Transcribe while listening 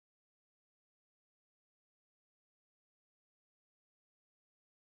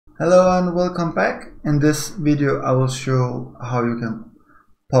Hello and welcome back. In this video I will show how you can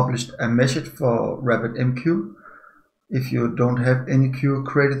publish a message for RabbitMQ if you don't have any queue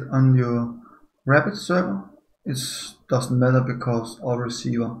created on your Rabbit server. It doesn't matter because our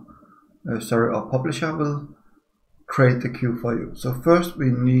our publisher will create the queue for you. So first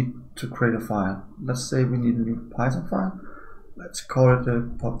we need to create a file. Let's say we need a new Python file. Let's call it the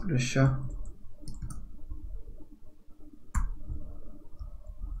publisher.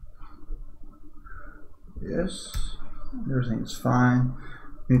 Yes, everything is fine.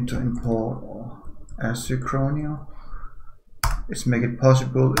 We need to import async. Let's make it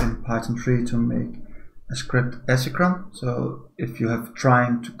possible in Python3 to make a script async. So if you have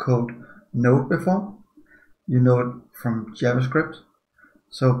tried to code Node before, you know it from JavaScript.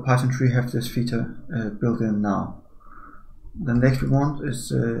 So Python3 have this feature built in now. The next we want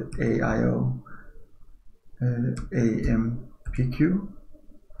is AMPQ.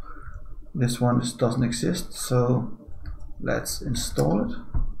 This one doesn't exist, so let's install it.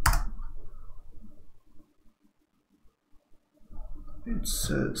 It's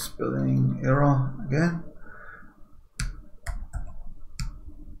spelling error again.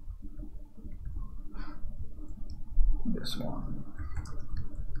 This one.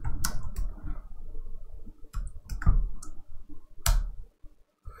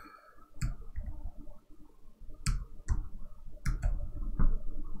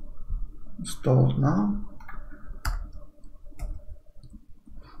 Installed now,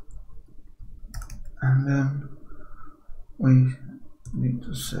 and then we need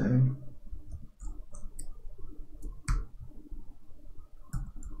to say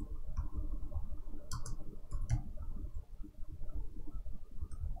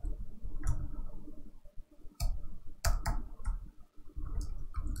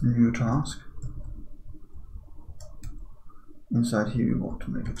new task. Inside here we want to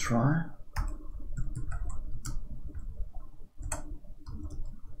make a try.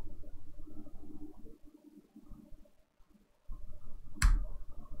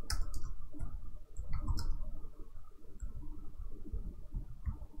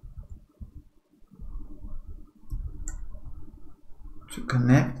 To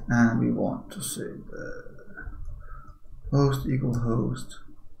connect, and we want to say the host equal host,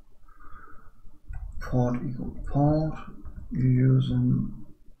 port equal port, using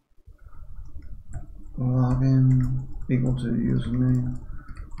login equal to username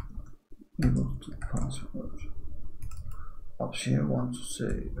equal to password. Up here want to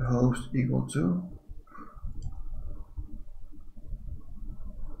say host equal to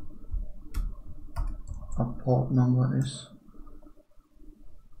our port number is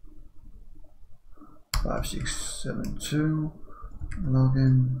 5672,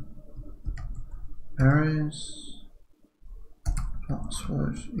 login, Paris,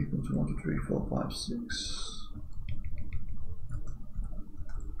 password equal to 123456,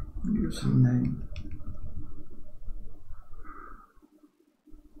 username.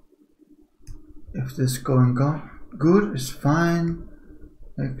 If this going good, it's fine,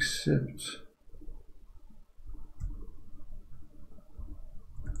 except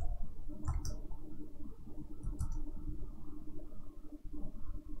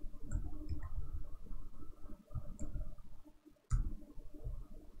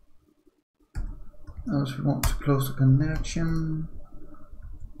else we want to close the connection.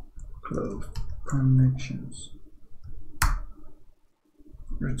 Close connections.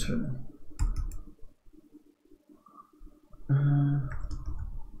 Return.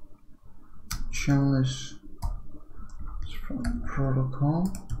 Channel is from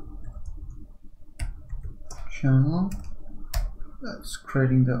protocol. Channel. That's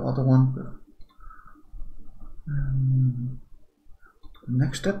creating the other one.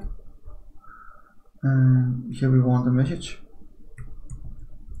 Next step. And here we want the message.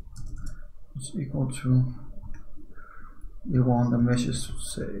 It's equal to, we want the message to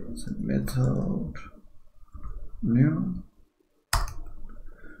say it's a method new,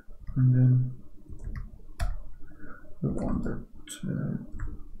 and then we want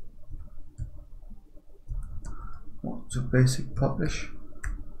to basic publish,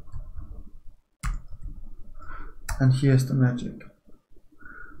 and here's the magic.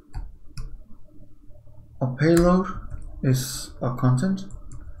 Our payload is our content,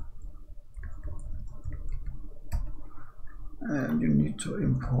 and you need to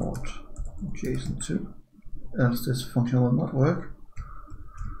import JSON too, else this function will not work.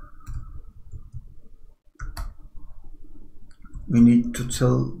 We need to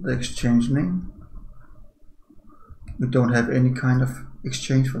tell the exchange name. We don't have any kind of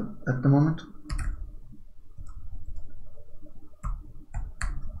exchange at the moment.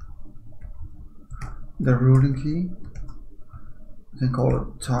 the routing key, then call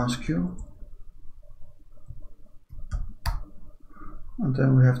it task queue, and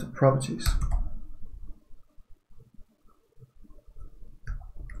then we have the properties.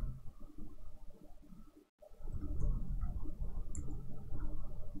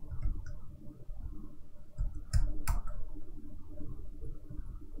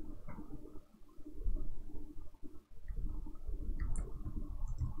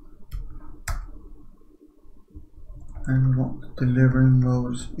 And we want the delivering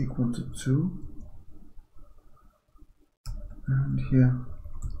mode is equal to 2. And here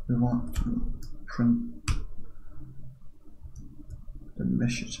we want to print the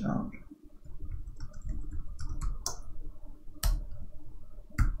message out.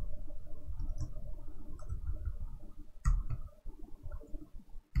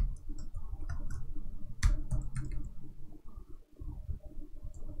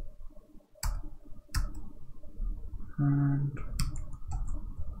 And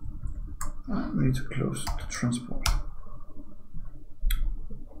we need to close the transport.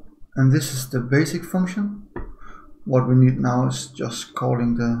 And this is the basic function. What we need now is just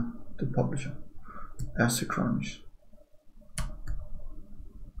calling the publisher asynchronous.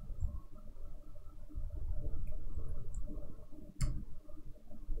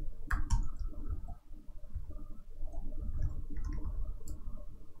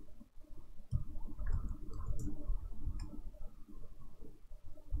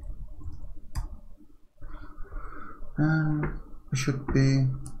 And we should be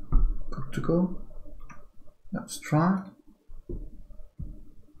good to go. Let's try.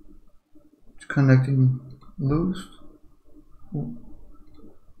 It's connecting loose. Ooh.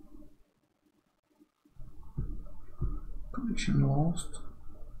 Connection lost.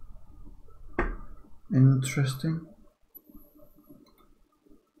 Interesting.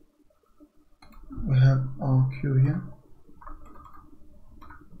 We have our queue here.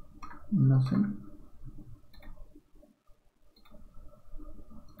 Nothing.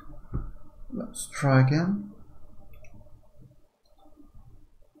 Let's try again.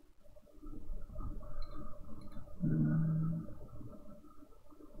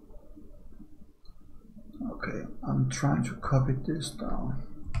 Okay, I'm trying to copy this down.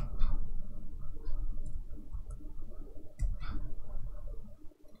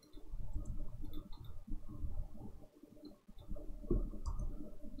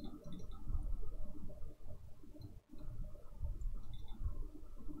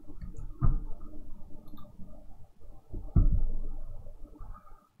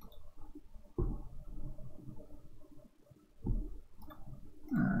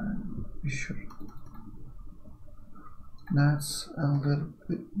 We should. That's a little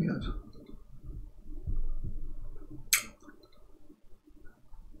bit weird.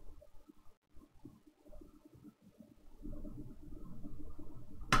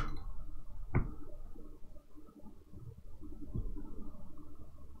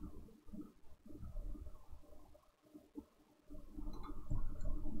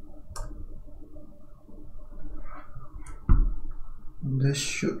 This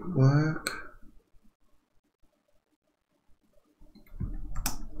should work.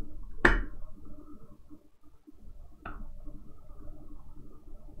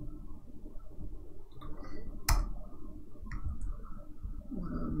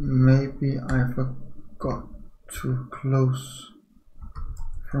 Maybe I forgot to close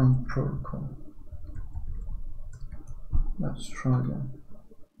from protocol. Let's try again.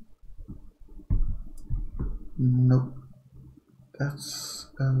 Nope. That's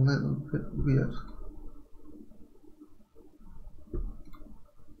a little bit weird.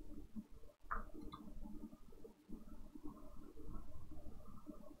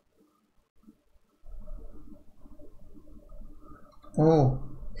 Oh,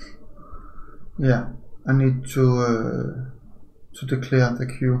 yeah. I need to declare the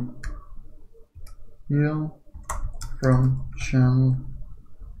queue here from channel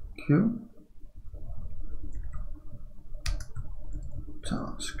queue.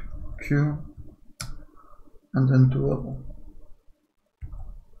 Task queue and then doable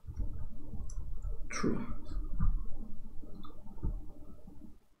true.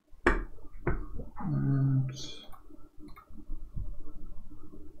 And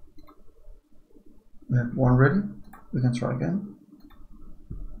we have one ready. We can try again.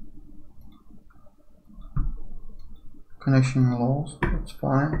 Connection lost, that's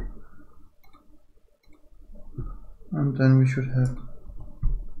fine. And then we should have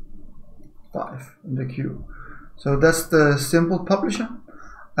 5 in the queue. So that's the simple publisher.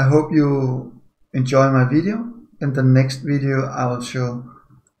 I hope you enjoy my video. In the next video I will show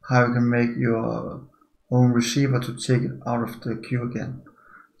how you can make your own receiver to take it out of the queue again,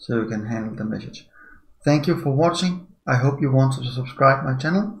 so you can handle the message. Thank you for watching. I hope you want to subscribe my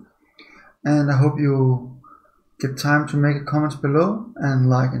channel, and I hope you get time to make a comments below and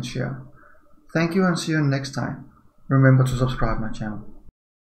like and share. Thank you, and see you next time. Remember to subscribe my channel.